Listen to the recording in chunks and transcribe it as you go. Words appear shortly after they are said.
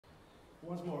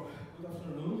Once more, good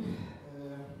afternoon.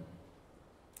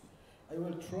 I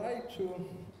will try to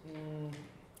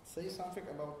say something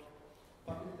about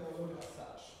public theology as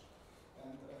such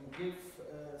and give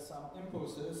some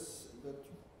impulses that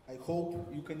I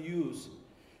hope you can use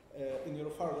in your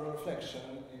further reflection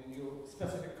in your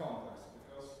specific context.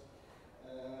 Because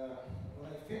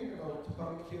when I think about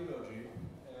public theology,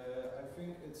 I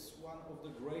think it's one of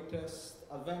the greatest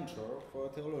adventure for a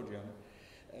theologian.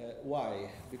 Why?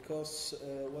 Because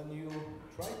when you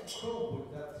try to cope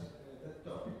with that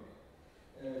topic,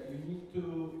 you need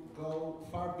to go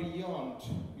far beyond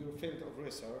your field of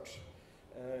research,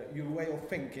 your way of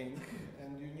thinking,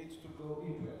 and you need to go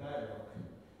into a dialogue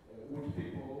with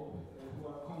people who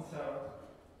are concerned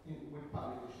with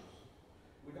public issues.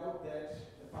 Without that,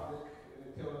 the public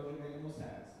theology makes no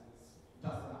sense. It's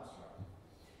just an abstract.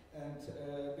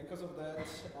 And because of that,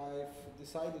 I've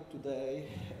decided today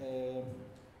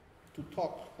to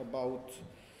talk about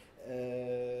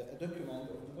a document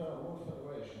of the World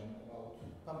Federation about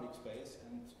public space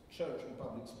and church in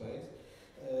public space,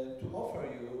 to offer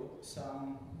you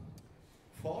some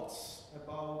thoughts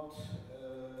about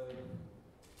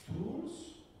tools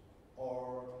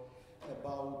or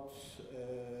about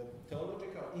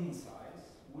theological insights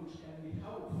which can be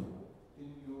helpful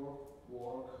in your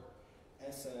work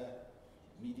as a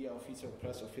media officer,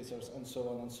 press officers, and so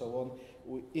on,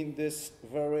 in this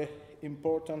very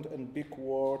important and big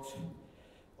world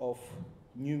of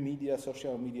new media,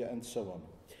 social media, and so on.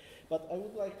 But I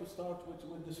would like to start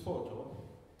with this photo.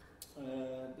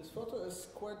 This photo is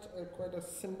quite a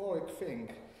symbolic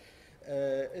thing.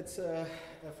 It's a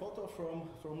photo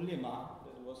from Lima.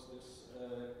 That was this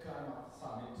climate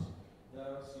summit,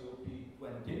 the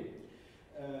COP20.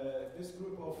 This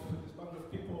bunch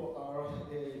of people are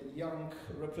young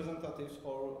representatives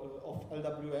of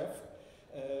LWF,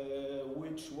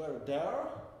 which were there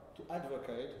to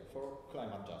advocate for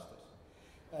climate justice.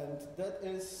 And that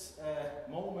is a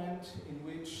moment in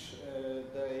which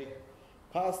they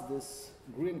passed this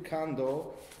green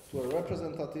candle to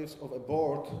representatives of a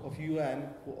board of UN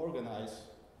who organized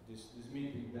this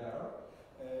meeting there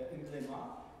in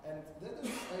Lima. And that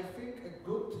is, I think, a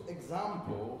good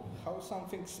example how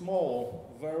something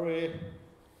small, very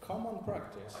common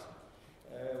practice,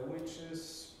 which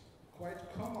is quite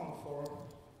common for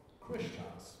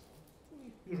Christians.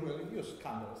 We usually use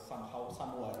candles somehow,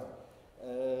 somewhere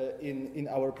in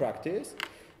our practice,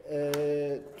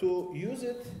 to use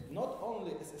it not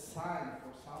only as a sign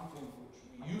for something which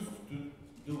we used to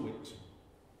do it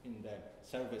in the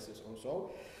services or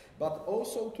so, but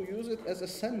also to use it as a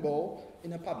symbol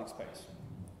in a public space,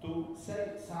 to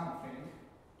say something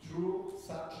through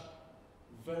such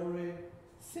very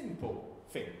simple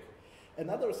thing.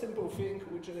 Another simple thing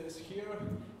which is here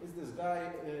is this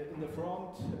guy in the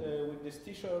front with this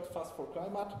t-shirt, Fast for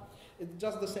Climate. It's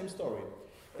just the same story.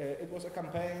 It was a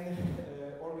campaign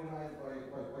organized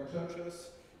by churches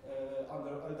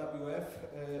under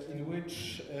LWF in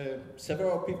which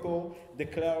several people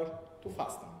declared to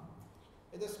fasten.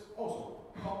 It is also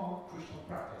common Christian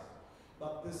practice,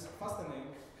 but this fastening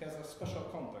has a special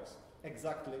context,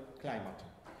 exactly climate.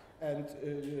 And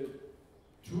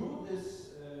through this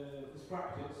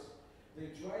practice, they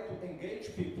try to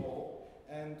engage people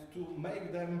and to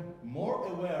make them more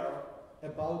aware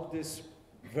about this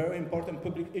very important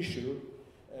public issue,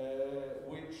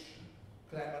 which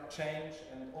climate change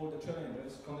and all the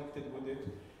challenges connected with it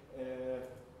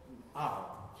are.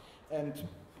 And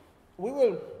we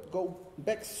will go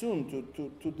back soon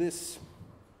to this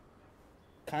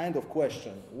kind of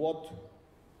question,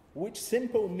 which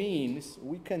simple means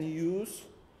we can use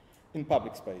in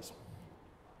public space.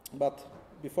 But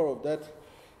before that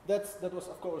was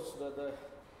of course the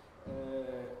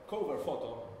cover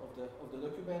photo of the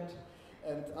document,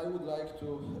 and I would like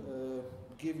to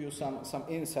give you some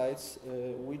insights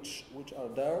which are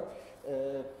there.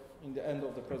 In the end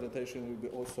of the presentation will be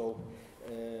also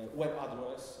web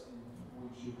address in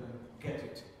which you can get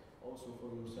it also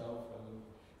for yourself, and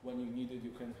when you need it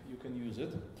you can use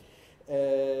it.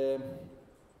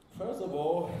 First of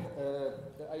all,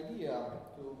 the idea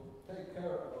to take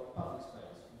care about public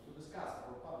space, to discuss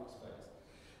about public space,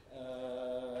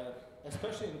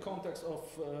 especially in context of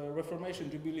Reformation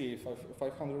Jubilee,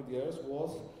 500 years,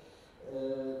 was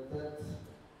that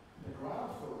the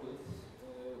ground for it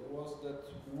was that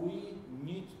we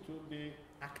need to be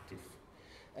active.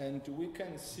 And we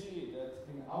can see that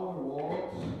in our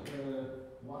world,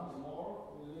 once more,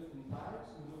 we live in times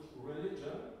in which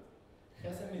religion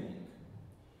has a meaning.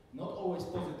 Not always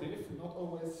positive, not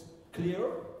always clear,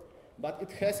 but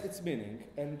it has its meaning.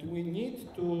 And we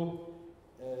need to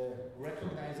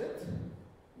recognize it.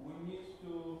 We need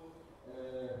to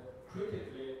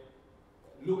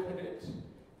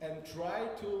try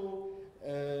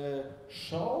to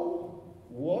show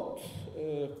what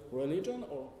religion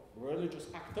or religious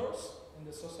actors in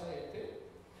the society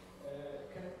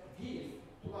can give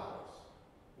to others.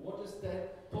 What is the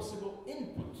possible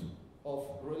input of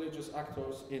religious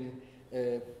actors in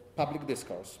public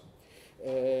discourse?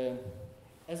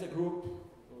 As a group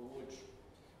which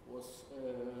was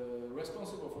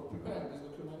responsible for preparing this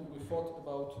document, we thought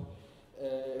about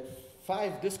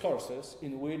 5 discourses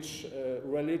in which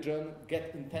religion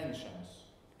get intentions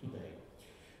today.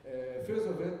 First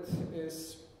of it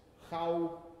is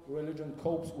how religion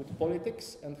copes with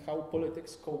politics and how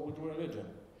politics cope with religion.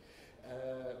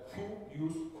 Who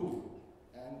use who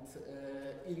and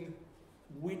in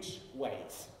which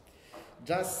ways.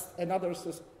 Just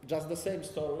the same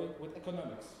story with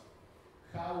economics.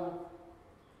 How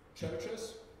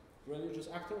churches, religious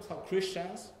actors, how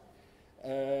Christians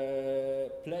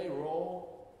play a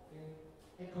role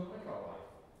in economical life.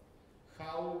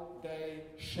 How they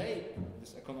shape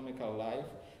this economical life.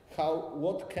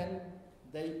 What can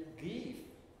they give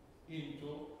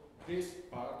into this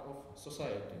part of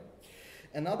society.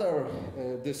 Another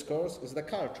discourse is the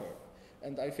culture,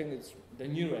 and I think it's the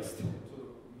nearest to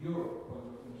your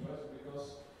point of interest,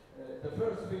 because the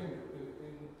first thing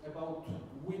about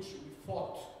which we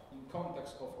thought in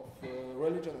context of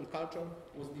religion and culture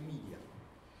was the media.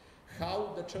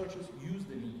 How the churches use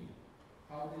the media,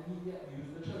 how the media use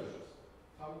the churches,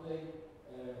 how they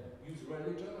use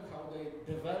religion, how they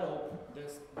develop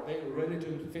their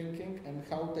religion thinking, and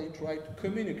how they try to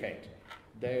communicate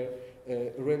their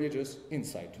religious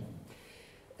insight.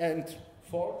 And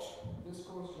fourth,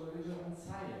 discourse, religion and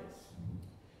science.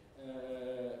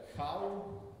 How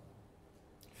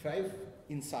faith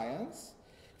in science,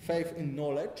 faith in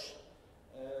knowledge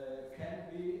can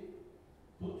be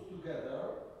put together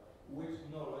with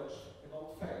knowledge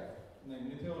about faith,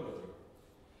 namely theology.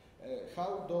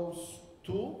 How those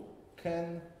two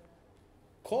can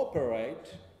cooperate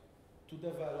to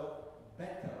develop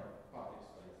better public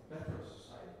space, better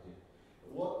society.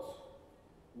 What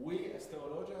we as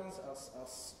theologians,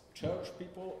 as church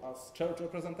people, as church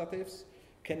representatives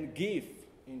can give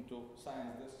into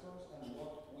science discourse, and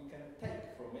what we can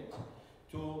take from it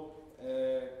to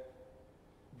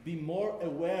be more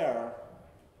aware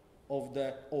of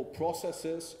the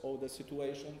processes or the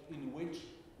situation in which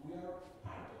we are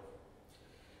part of.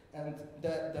 And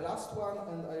the last one,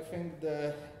 and I think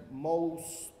the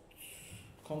most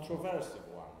controversial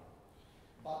one,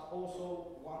 but also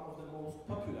one of the most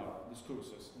popular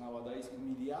discourses nowadays in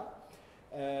media,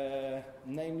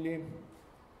 namely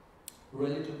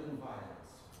religion and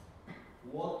violence.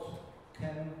 What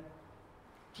can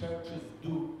churches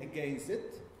do against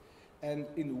it, and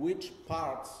in which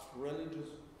parts religious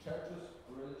churches,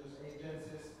 religious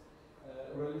agencies,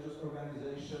 religious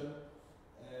organizations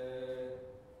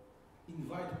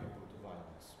invite people to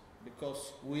violence?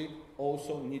 Because we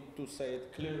also need to say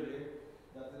it clearly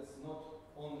that it's not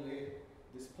only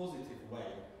this positive way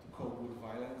to cope with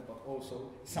violence, but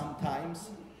also sometimes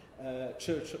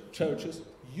churches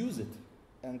use it,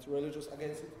 and religious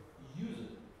against it use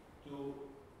it to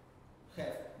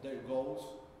have their goals,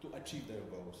 to achieve their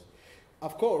goals.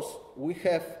 Of course, we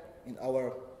have in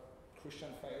our Christian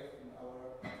faith, in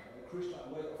our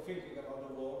Christian way of thinking about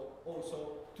the world,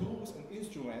 also tools and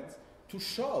instruments to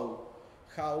show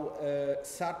how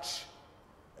such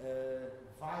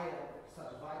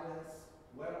violence,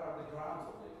 where are the grounds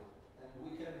of it, and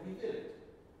we can reveal it,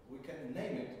 we can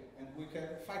name it, and we can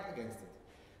fight against it.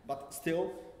 But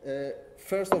still,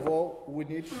 first of all, we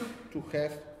need to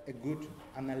have a good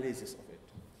analysis of it.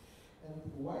 And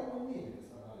why do we need this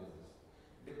analysis?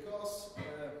 Because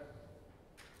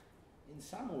in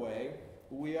some way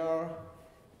we are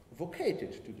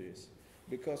vocated to this,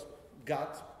 because God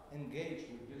engaged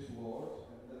with this world,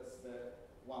 and that's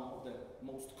one of the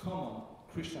most common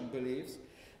Christian beliefs,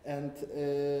 and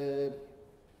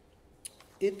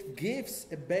it gives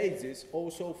a basis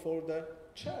also for the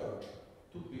church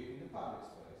to be in the public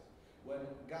space. When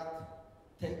God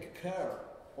takes care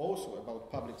also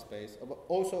about public space,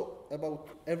 also about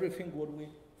everything what we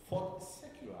thought is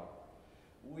secular,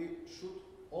 we should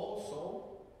also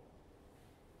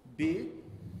be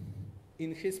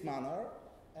in His manner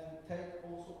and take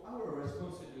also our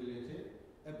responsibility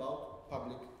about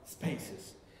public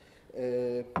spaces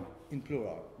in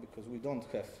plural, because we don't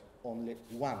have only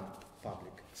one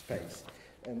public space.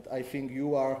 And I think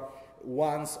you are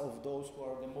one of those who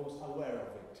are the most aware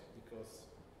of it, because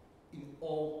in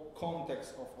all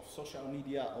contexts of social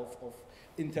media, of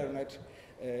internet,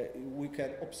 we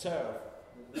can observe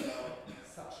that there are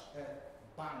such a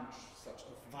bunch, such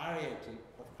a variety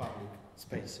of public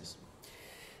spaces.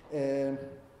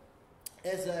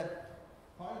 As a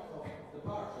point of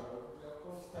departure, we of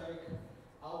course take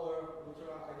our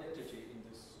Lutheran identity in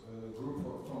this group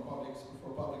for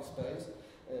public space.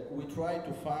 We try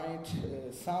to find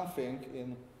something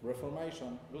in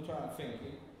Reformation, Lutheran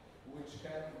thinking, which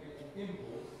can be an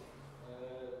impulse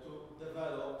to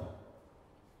develop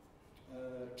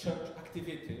church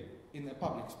activity in a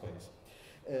public space.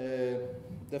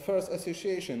 The first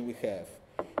association we have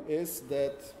is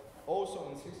that also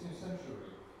in 16th century,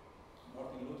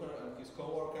 Martin Luther and his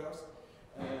co-workers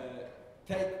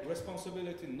take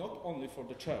responsibility not only for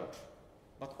the church,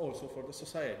 but also for the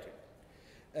society.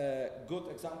 A good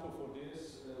example for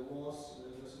this was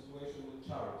the situation with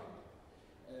charity.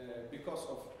 Because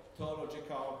of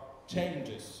theological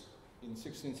changes in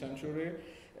 16th century,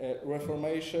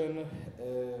 Reformation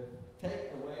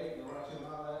take away the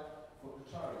rationale for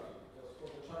the charity, because for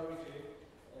the charity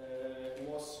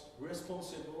was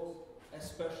responsible,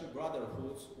 especially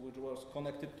brotherhoods, which was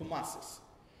connected to masses.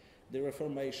 The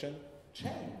Reformation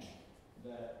changed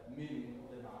the meaning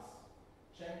of the mass,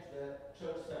 changed the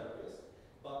church service,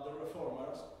 but the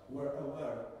reformers were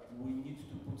aware we need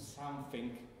to put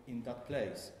something in that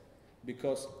place,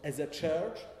 because as a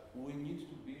church we need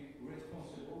to be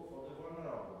responsible for the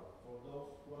vulnerable, for those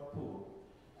who are poor,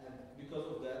 and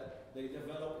because of that they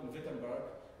developed in Wittenberg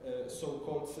a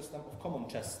so-called system of common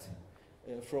chest,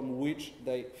 from which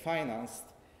they financed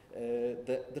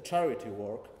the charity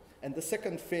work. And the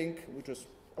second thing, which is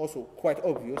also quite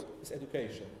obvious, is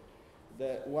education.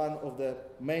 One of the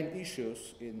main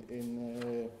issues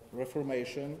in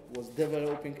Reformation was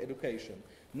developing education.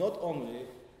 Not only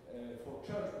for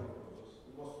church purposes,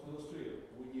 it was clear,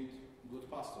 we need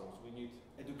good pastors, we need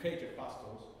educated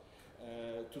pastors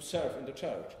to serve in the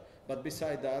church. But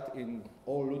beside that, in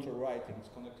all Luther writings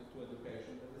connected to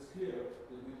education, it is clear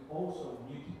that we also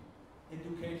need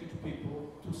educated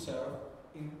people to serve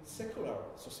in secular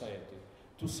society,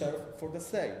 to serve for the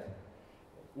state.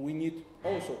 We need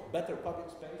also better public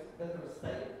space, better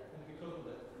state, and because of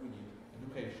that we need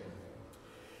education.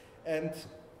 And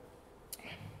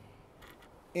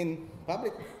in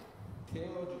public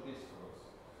theology discourse,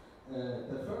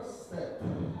 the first step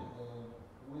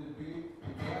will be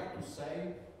to try to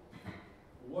say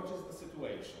what is the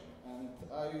situation. And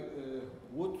I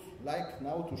would like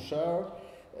now to share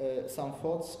some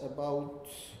thoughts about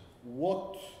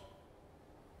what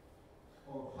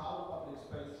or how public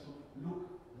space should look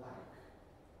like.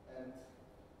 And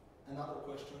another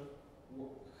question,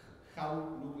 how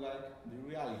look like the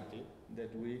reality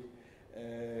that we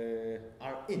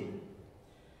are in.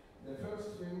 The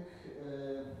first thing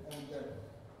and the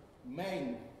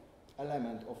main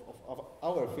element of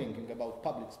our thinking about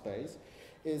public space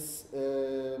is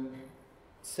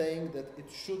saying that it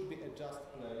should be a just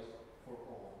place for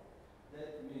all.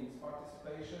 That means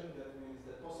participation, that means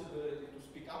the possibility to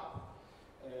speak up,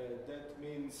 that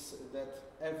means that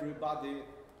everybody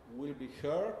will be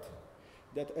heard,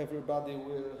 that everybody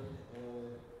will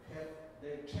have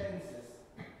their chances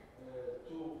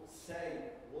to say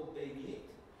what they need,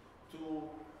 to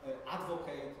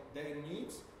advocate their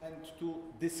needs, and to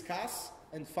discuss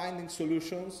and finding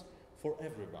solutions for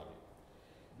everybody.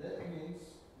 That means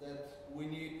that we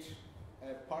need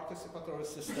a participatory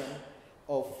system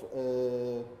of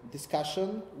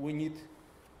discussion. We need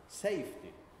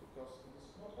safety, because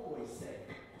it's not always safe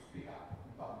to speak up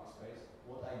in public space,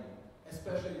 what I mean,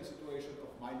 especially in situation of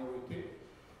minority,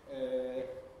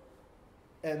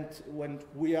 and when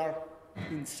we are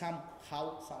in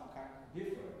somehow some kind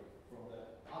different from the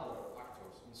other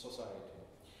actors in society.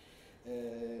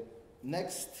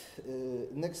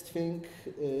 Next thing,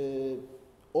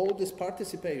 all this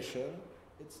participation,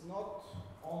 it's not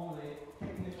only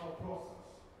technical process,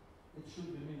 it should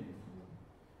be meaningful.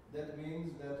 That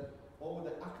means that all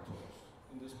the actors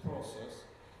in this process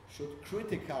should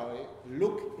critically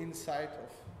look inside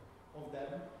of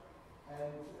them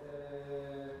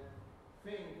and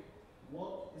think,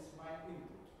 what is my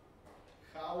input?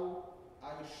 How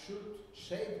I should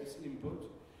shape this input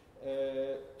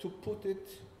to push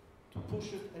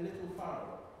it a little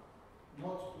further,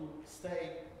 not to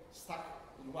stay stuck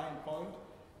in one point,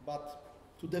 but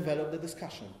to develop the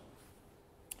discussion.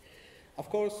 Of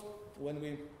course, when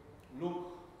we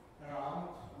look around,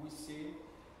 we see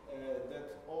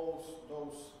that all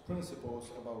those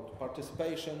principles about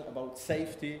participation, about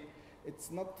safety,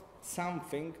 it's not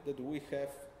something that we have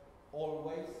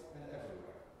always and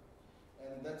everywhere.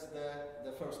 And that's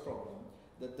the first problem,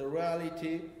 that the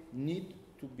reality needs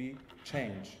to be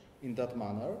changed in that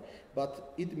manner,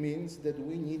 but it means that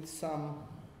we need some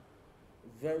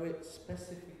very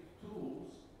specific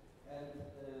tools and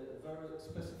a very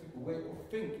specific way of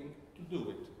thinking to do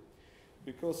it.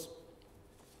 Because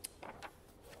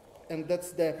and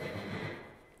that's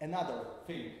another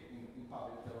thing in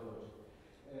public theology.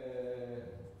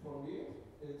 For me,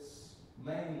 it's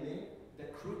mainly the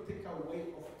critical way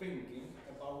of thinking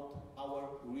about our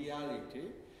reality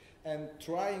and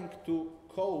trying to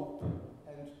cope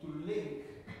and to link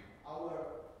our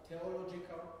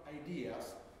theological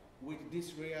ideas with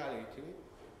this reality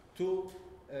to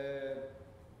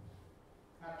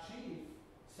achieve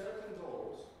certain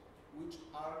goals which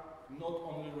are not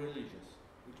only religious,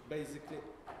 which basically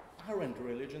aren't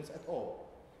religions at all,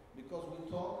 because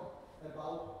we talk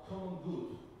about common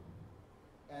good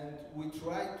and we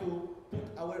try to put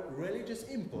our religious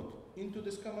input into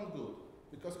this common good,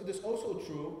 because it is also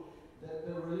true that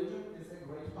the religion is a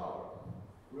great power.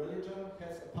 Religion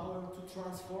has a power to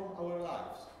transform our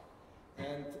lives,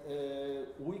 and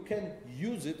we can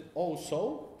use it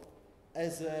also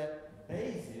as a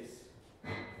basis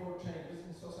for changes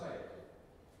in society.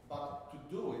 But to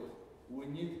do it, we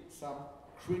need some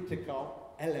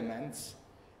critical elements,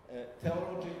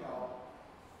 theological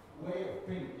way of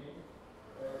thinking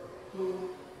to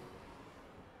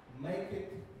make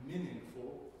it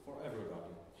meaningful for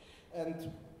everybody.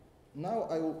 And now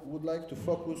I would like to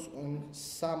focus on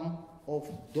some of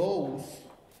those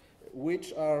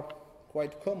which are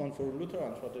quite common for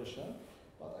Lutheran tradition,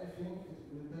 but I think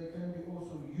they can be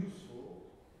also useful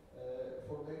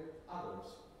for the others.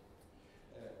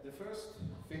 The first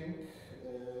thing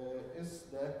is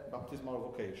the baptismal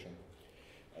vocation.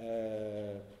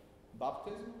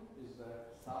 Baptism is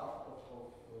the start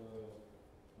of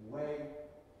way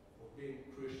of being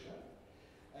Christian,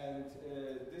 and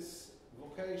this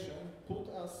vocation put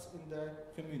us in the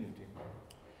community.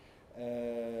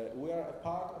 We are a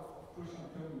part of Christian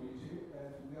community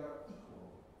and we are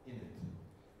equal in it.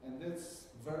 And that's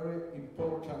very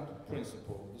important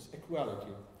principle, this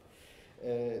equality.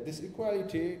 This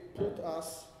equality put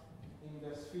us in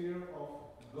the sphere of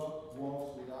God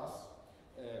walks with us.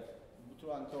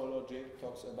 Lutheran theology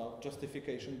talks about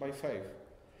justification by faith.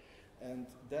 And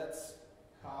that's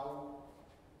how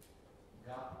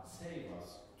God saved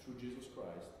us through Jesus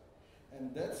Christ.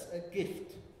 And that's a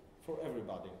gift for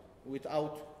everybody,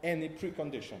 without any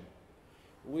precondition.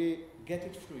 We get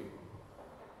it free.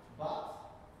 But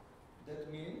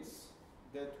that means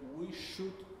that we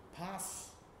should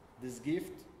pass this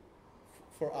gift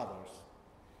for others.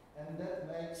 And that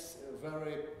makes a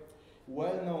very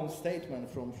well-known statement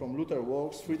from Luther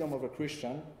Works, Freedom of a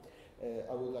Christian.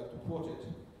 I would like to quote it.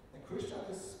 A Christian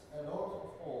is a Lord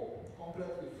of all,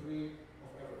 completely free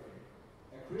of everything.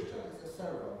 A Christian is a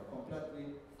servant,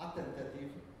 completely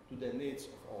attentive to the needs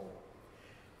of all.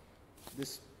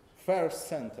 This first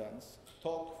sentence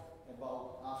talks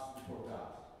about us before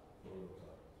God, for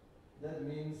Luther. That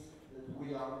means that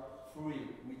we are free.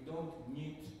 We don't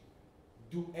need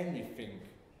to do anything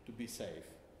to be safe.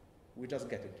 We just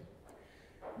get it.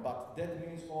 But that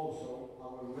means also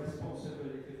our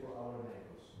responsibility for our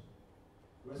neighbors.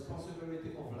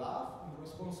 Responsibility of love and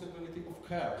responsibility of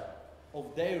care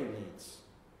of their needs.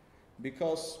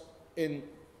 Because in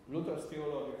Luther's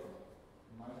theology,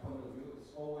 in my point of view,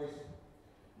 it's always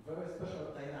very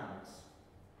special dynamics.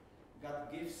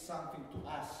 God gives something to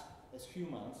us as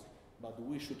humans, but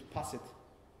we should pass it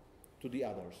to the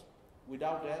others.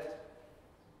 Without that,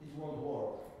 it won't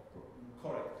work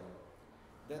correctly.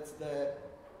 That's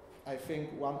I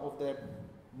think, one of the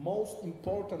most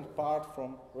important part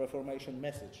from Reformation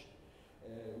message,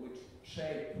 which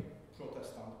shaped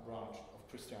Protestant branch of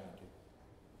Christianity.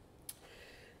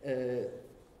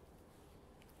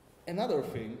 Another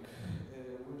thing,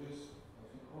 which is, I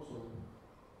think, also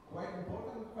quite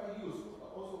important, quite useful,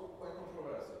 but also quite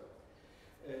controversial,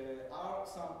 are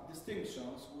some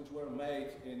distinctions which were made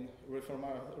in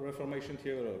Reformation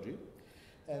theology,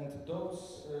 and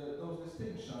those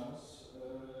distinctions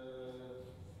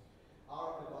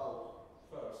are about,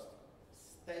 first,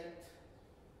 state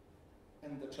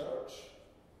and the church,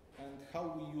 and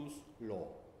how we use law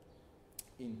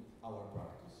in our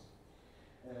practice.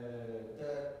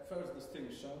 The first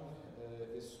distinction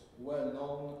is well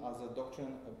known as a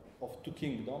doctrine of two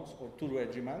kingdoms or two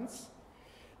regiments,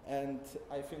 and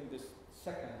I think this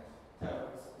second term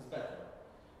is better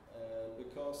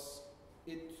because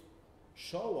it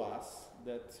shows us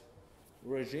that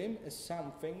regime is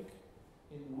something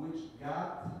in which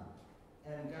God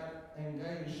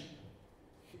engaged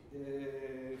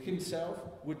himself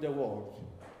with the world.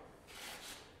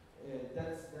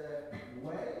 That's the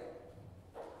way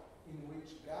in which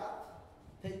God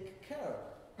takes care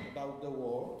about the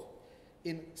world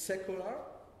in secular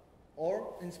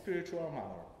or in spiritual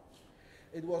manner.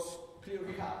 It was clear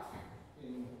cut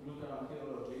in Lutheran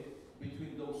theology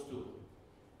between those two.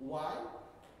 Why?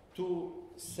 To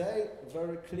say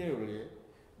very clearly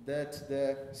that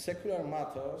the secular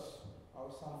matters are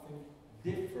something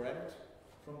different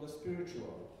from the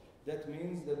spiritual. That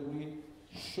means that we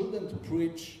shouldn't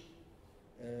preach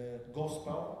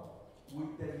gospel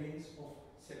with the means of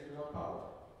secular power.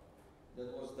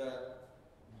 That was the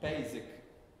basic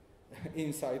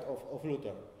insight of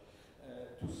Luther.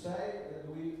 To say that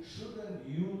we shouldn't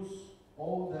use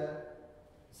all the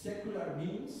secular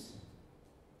means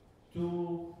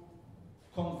to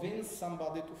convince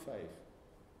somebody to faith.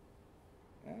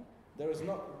 Yeah? That's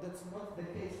not the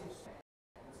case of faith.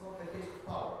 It's not the case of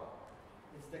power.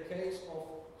 It's the case of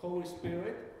Holy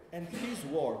Spirit and His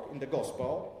work in the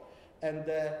gospel, and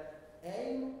the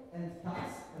aim and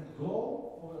task and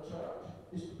goal of the church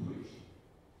is to preach.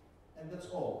 And that's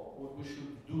all what we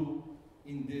should do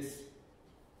in this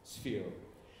sphere.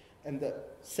 And the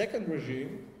second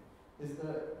regime is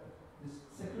this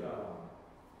secular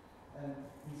one. And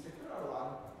in secular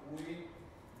one, we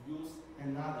use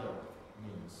another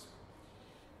means.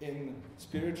 In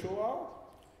spiritual,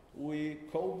 we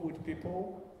cope with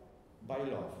people by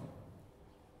love.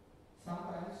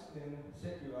 Sometimes in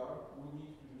secular, we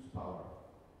need to use power.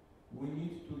 We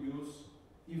need to use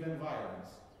even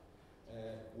violence.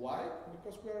 Why?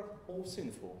 Because we are all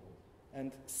sinful.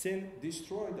 And sin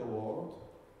destroys the world,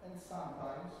 and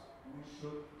sometimes we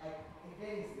should act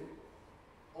against it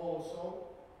also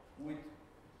with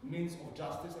means of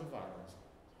justice and violence.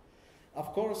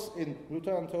 Of course, in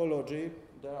Lutheran theology,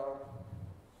 there are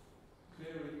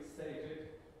clearly stated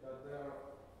that there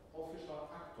are official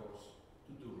actors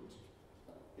to do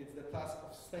it. It's the task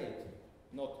of state,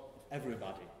 not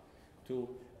everybody, to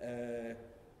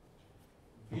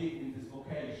be in this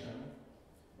vocation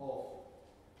of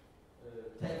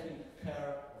taking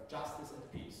care of justice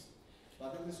and peace.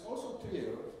 But it is also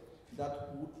clear that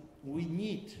we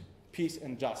need peace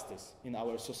and justice in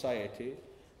our society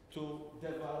to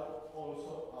develop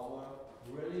also our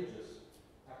religious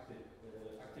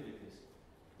activities,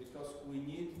 because we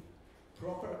need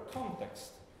proper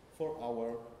context for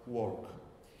our work.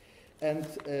 And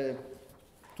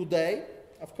today,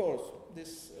 of course,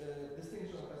 this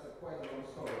distinction has quite a long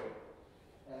story,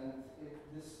 and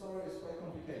this story is quite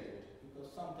complicated,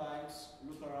 because sometimes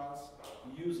Lutherans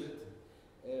use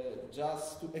it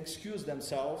just to excuse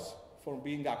themselves for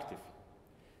being active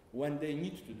when they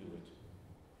need to do it.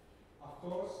 Of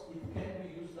course, it can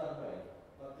be used that way,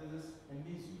 but this is a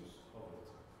misuse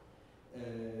of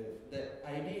it. The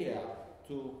idea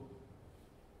to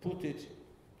put it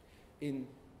in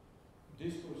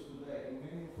discourse today in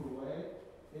a meaningful way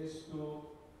is to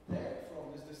take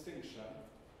from this distinction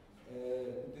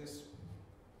this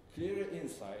clear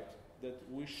insight that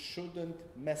we shouldn't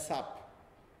mess up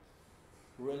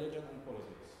religion and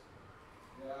politics.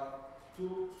 There are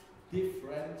two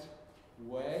different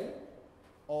ways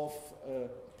of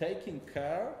taking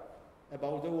care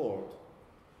about the world.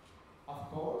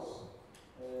 Of course,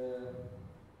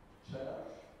 church,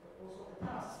 but also a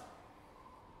task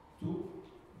to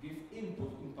give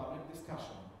input in public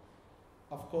discussion.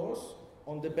 Of course,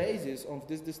 on the basis of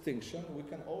this distinction, we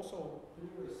can also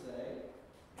clearly say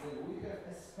that we have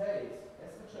a space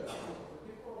as a church,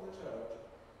 the people of the church,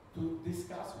 to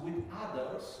discuss with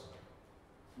others,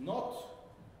 not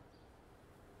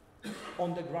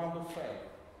on the ground of faith,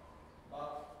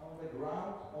 but on the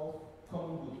ground of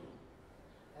common good.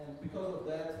 And because of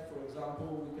that, for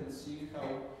example, we can see how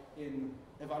in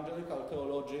evangelical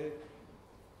theology,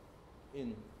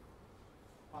 in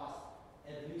past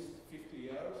at least 50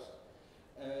 years,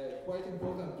 quite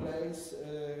important place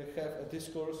have a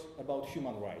discourse about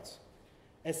human rights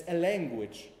as a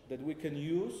language that we can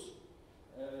use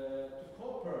to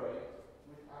cooperate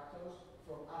with actors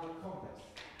from other contexts.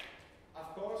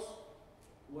 Of course,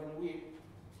 when we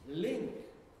link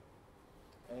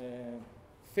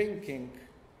thinking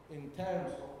in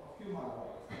terms of human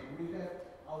rights, and we have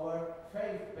our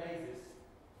faith-based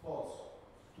thoughts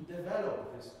to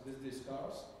develop this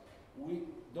discourse, we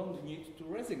don't need to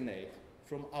resignate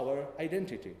from our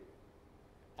identity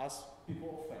as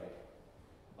people of faith.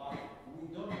 But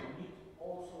we don't need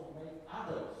also make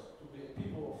others to be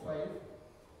people of faith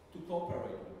to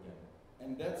cooperate with them.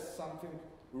 And that's something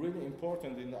really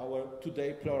important in our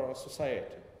today plural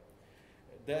society.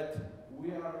 That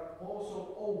we are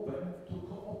also open to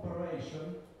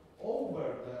cooperation over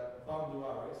the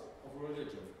boundaries of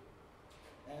religion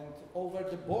and over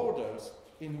the borders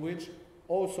in which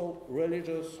also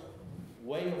religious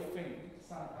way of thinking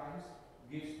sometimes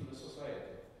gives to the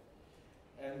society.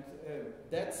 And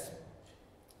that's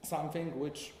something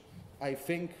which I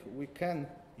think we can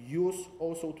use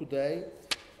also today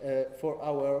for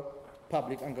our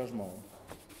public engagement.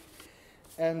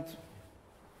 And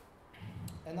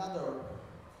Another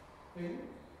thing,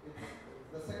 it's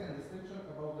the second distinction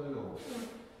about the law.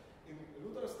 In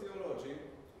Luther's theology,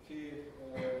 he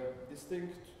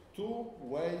distinguished two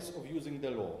ways of using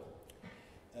the law.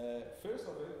 First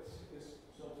of it is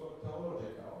so-called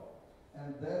theological,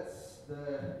 and that's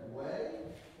the way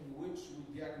in which we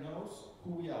diagnose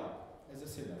who we are as a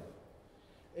sinner.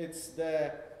 It's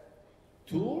the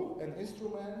tool and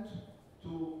instrument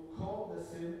to call the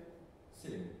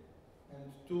sin,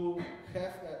 and to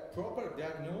have a proper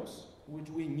diagnosis which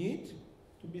we need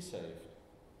to be saved.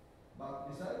 But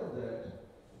beside of that,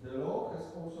 the law has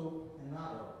also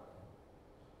another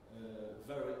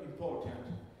very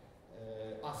important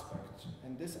aspect,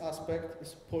 and this aspect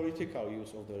is political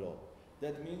use of the law.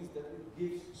 That means that it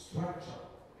gives structure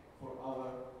for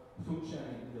our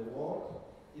functioning in the world.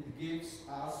 It gives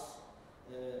us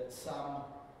some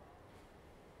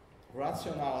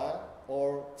rationale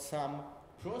or some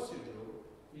procedure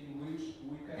in which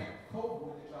we can cope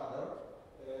with each other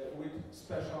with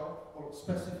special or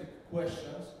specific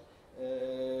questions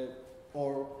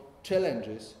or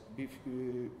challenges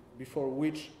before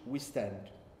which we stand.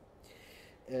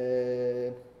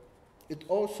 It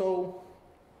also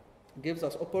gives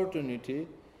us opportunity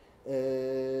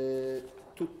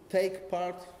to take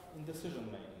part in decision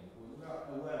making. We are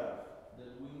aware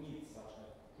that we need such a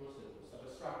procedure, such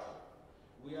a structure.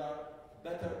 We are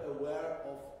better aware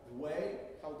of the way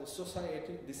how the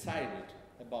society decided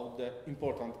about the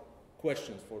important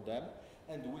questions for them,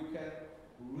 and we can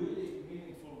really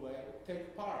meaningful way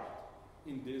take part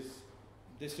in this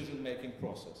decision-making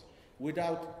process.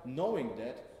 Without knowing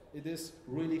that, it is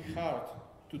really hard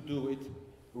to do it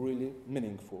really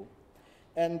meaningful.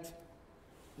 And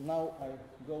now I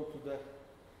go to the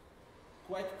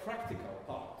quite practical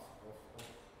part of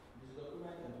this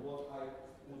document and what I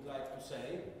would like to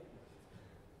say.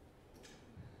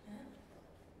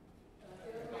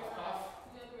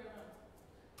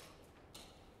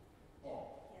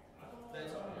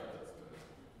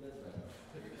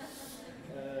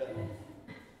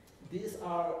 These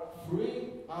are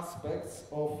three aspects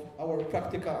of our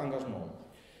practical engagement.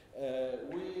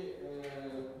 We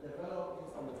developed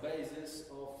it on the basis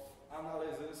of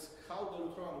analysis how the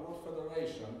Lutheran World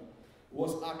Federation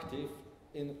was active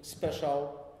in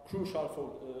special, crucial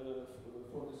for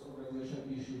this organization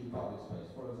issue in public space.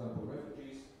 For example,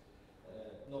 refugees,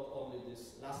 not only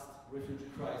this last refugee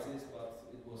crisis, but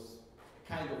it was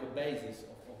kind of a basis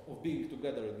of being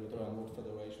together in Lutheran World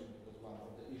Federation, because one of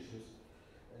the issues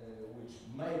which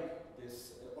make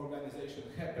this organization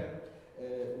happen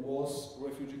was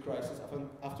refugee crisis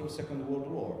after Second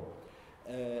World War.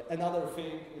 Another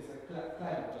thing is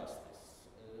climate justice.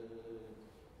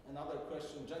 Another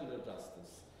question, gender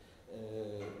justice.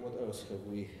 What else have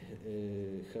we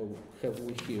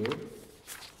here?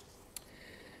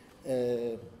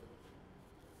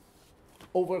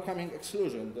 Overcoming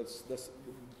exclusion. That's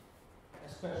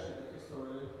especially the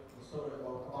story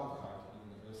about apartheid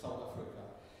in South Africa,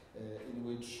 in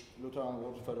which Lutheran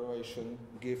World Federation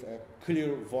gave a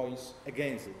clear voice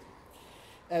against it.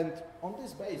 And on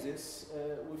this basis,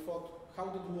 we thought, how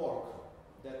did it work?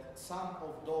 That some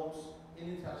of those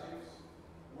initiatives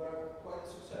were quite a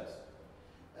success.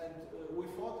 And we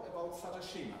thought about such a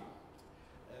schema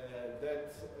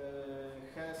that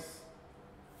has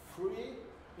three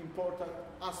important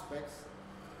aspects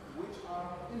which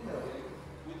are interlinked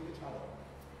with each other.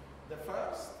 The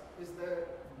first is the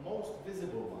most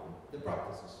visible one, the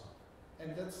practices.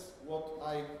 And that's what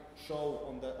I show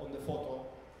on the photo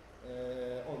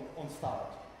on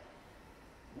start.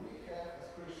 We have,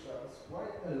 as Christians,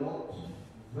 quite a lot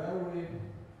very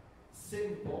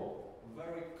simple,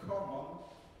 very common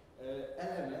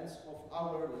elements of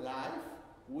our life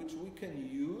which we can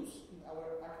use in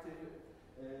our activity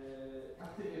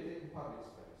in public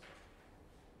space.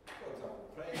 For example,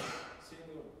 praying,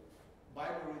 singing,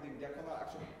 Bible reading, diaconal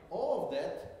action, all of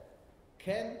that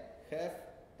can have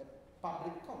a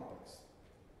public context.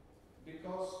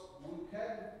 Because we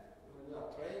can, when we are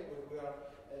praying, when we are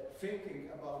thinking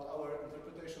about our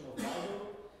interpretation of Bible,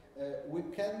 we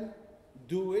can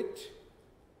do it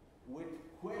with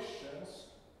questions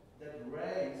that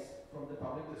raise from the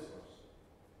public discourse.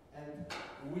 And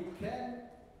we can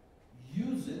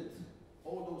use it,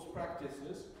 all those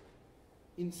practices,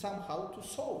 in somehow to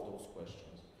solve those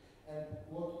questions. And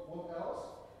what else?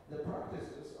 The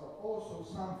practices are also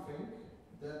something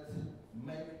that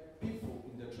make people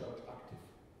in the church active.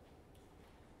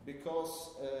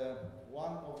 Because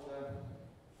one of the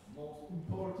most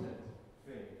important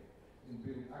things in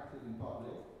being active in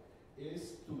public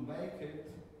is to make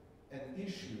it an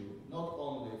issue not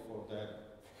only for the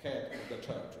head of the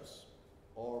churches,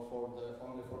 or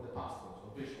only for the pastors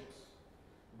or bishops,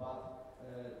 but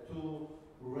to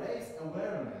raise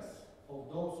awareness of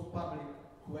those public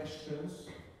questions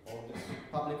or this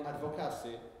public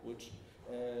advocacy which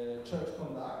church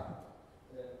conduct,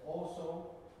 also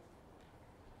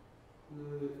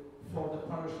for the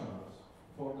parishioners,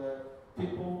 for the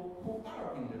people who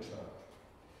are in the church.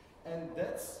 And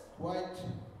that's quite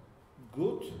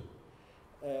good,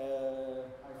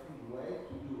 I think, way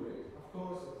to do it. Of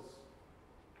course, it's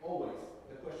always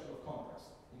the question of context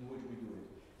in which we do it.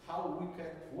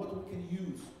 What we can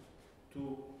use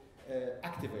to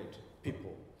activate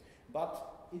people.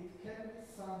 But it can be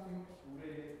something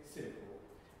really simple.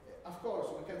 Of course,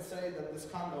 we can say that the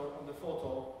scandal on the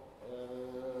photo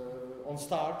on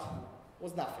start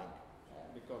was nothing,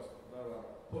 because there were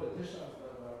politicians,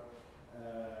 there were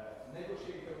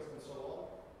negotiators and so on,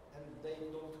 and they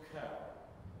don't care.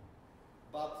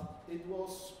 But it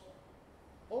was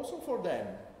also for them,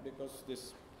 because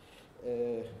this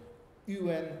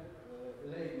UN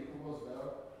lady who was there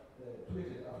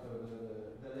tweeted after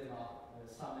the dilemma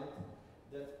summit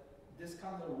that this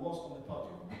scandal was on the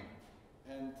podium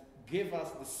and gave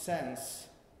us the sense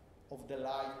of the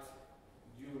light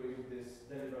during this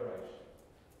deliberation.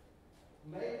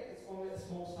 Maybe it's only a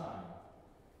small sign,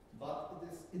 but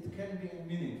it can be a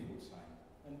meaningful sign.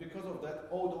 And because of that,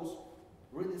 all those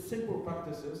really simple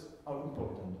practices are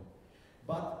important.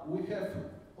 But we have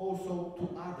also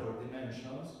two other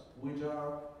dimensions which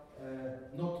are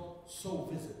not so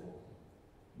visible,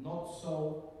 not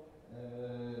so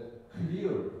clear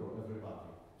for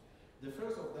everybody. The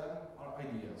first of them are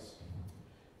ideas.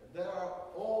 There are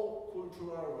all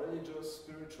cultural, religious,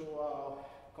 spiritual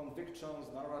convictions,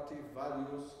 narrative,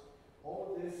 values,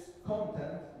 all this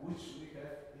content which we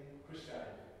have in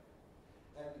Christianity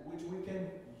and which we can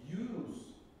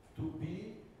use to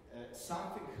be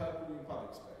something helpful in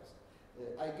public space.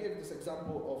 I gave this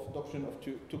example of doctrine of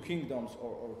two kingdoms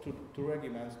or two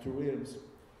regiments, two realms.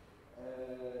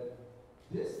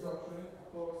 This doctrine,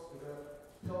 of course, is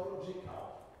a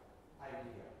theological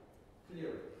idea,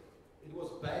 clearly. It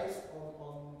was based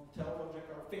on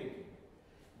theological thinking.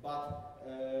 But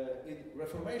in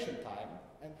Reformation time,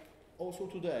 and also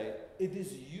today, it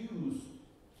is used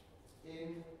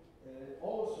in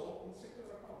also in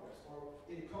secular context, or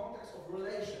in context of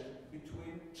relation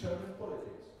between church and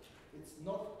politics. It's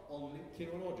not only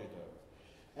theological.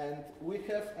 And we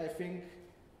have, I think,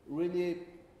 really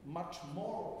much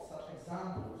more such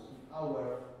examples in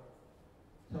our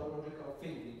theological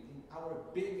thinking, in our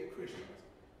bigger Christians.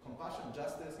 Compassion,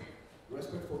 justice,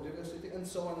 respect for diversity, and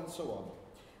so on and so on.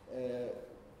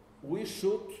 We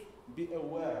should be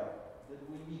aware that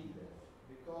we need them,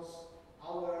 because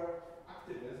our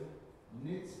activism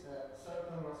needs a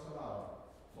certain rationale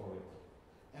for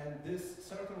it. And this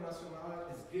certain rationale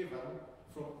is given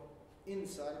from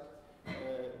inside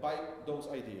by those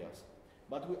ideas.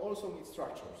 But we also need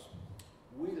structures.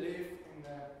 We live in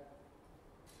a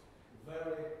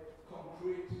very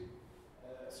concrete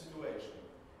situation.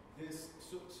 This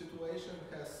situation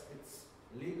has its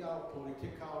legal,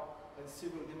 political, and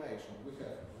civil dimension. We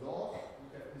have laws,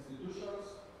 we have institutions,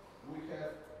 we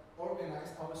have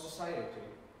organized our society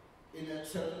in a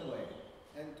certain way.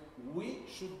 And we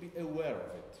should be aware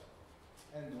of it.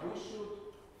 And we should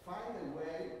find a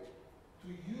way to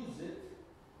use it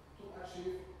to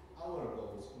achieve our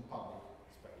goals in public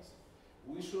space.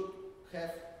 We should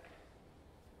have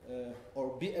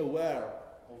or be aware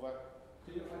of a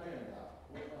clear agenda.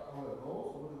 What are our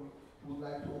goals, what we would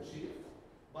like to achieve,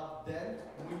 but then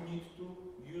we need to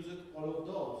use it, all of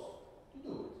those, to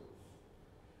do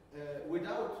it.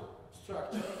 Without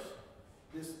structures,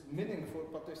 this meaningful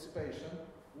participation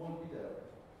won't be there.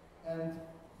 And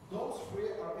those three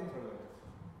are interlinked.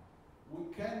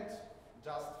 We can't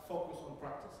just focus on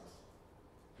practices.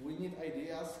 We need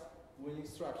ideas, we need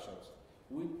structures.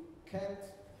 We can't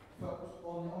focus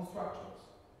only on structures.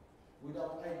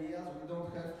 Without ideas, we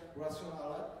don't have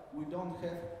rationale, we don't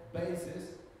have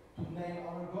basis to name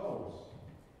our goals.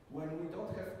 When we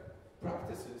don't have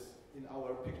practices in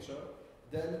our picture,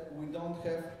 then we don't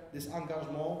have this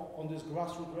engagement on this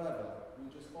grassroots level,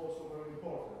 which is also very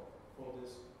important for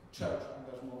this church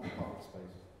engagement in public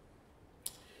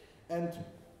space. And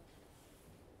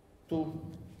to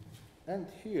end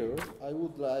here, I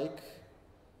would like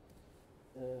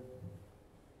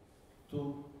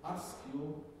to ask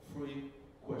you 3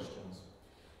 questions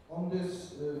on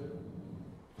this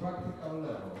practical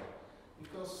level,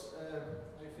 because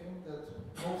I think that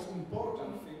most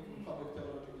important thing in public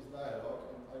theology is dialogue,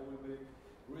 and I will be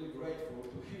really grateful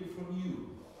to hear from you.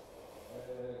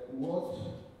 What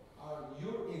are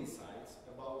your insights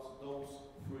about those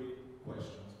 3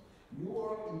 questions? You were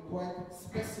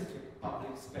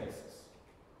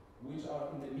which are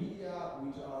in the media,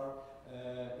 which are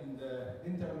in the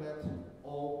internet,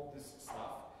 all this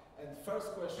stuff. And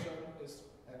first question is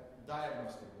a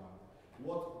diagnostic one.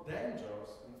 What dangers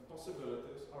and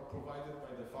possibilities are provided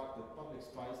by the fact that public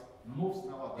space moves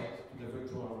nowadays to the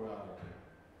virtual reality?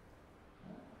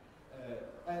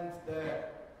 And the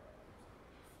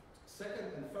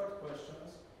second and third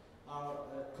questions are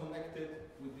connected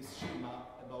with this schema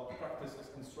about practices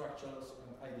and structures and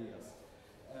ideas.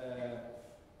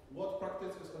 What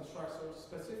practices and structures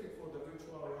specific for the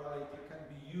virtual reality can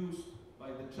be used by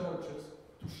the churches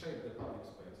to shape the public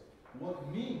space?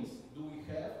 What means do we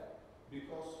have?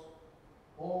 Because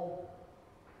all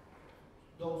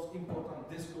those important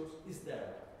discourse is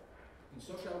there. In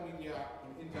social media,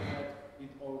 in internet, in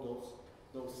all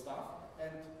those stuff.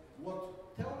 And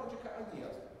what theological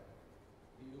ideas,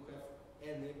 if you have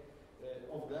any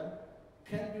of them,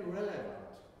 can be relevant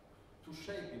to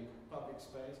shaping public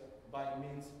space by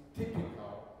means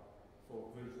typical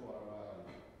for virtual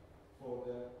reality, for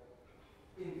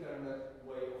the internet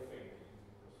way of thinking.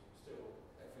 Because still,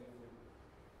 I think we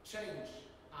change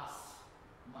us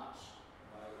much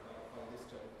by this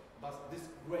change, but this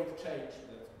great change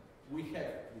that we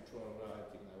have virtual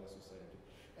reality in our society.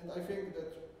 And I think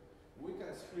that we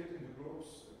can split into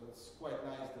groups. That's quite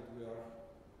nice that we are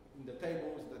in the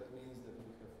tables. That means that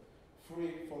we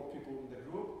have 3-4 people in the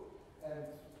group, and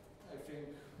I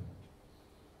think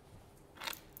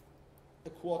a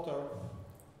quarter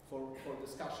for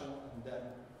discussion, and then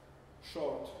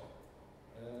short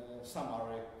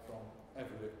summary from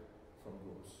every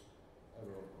groups.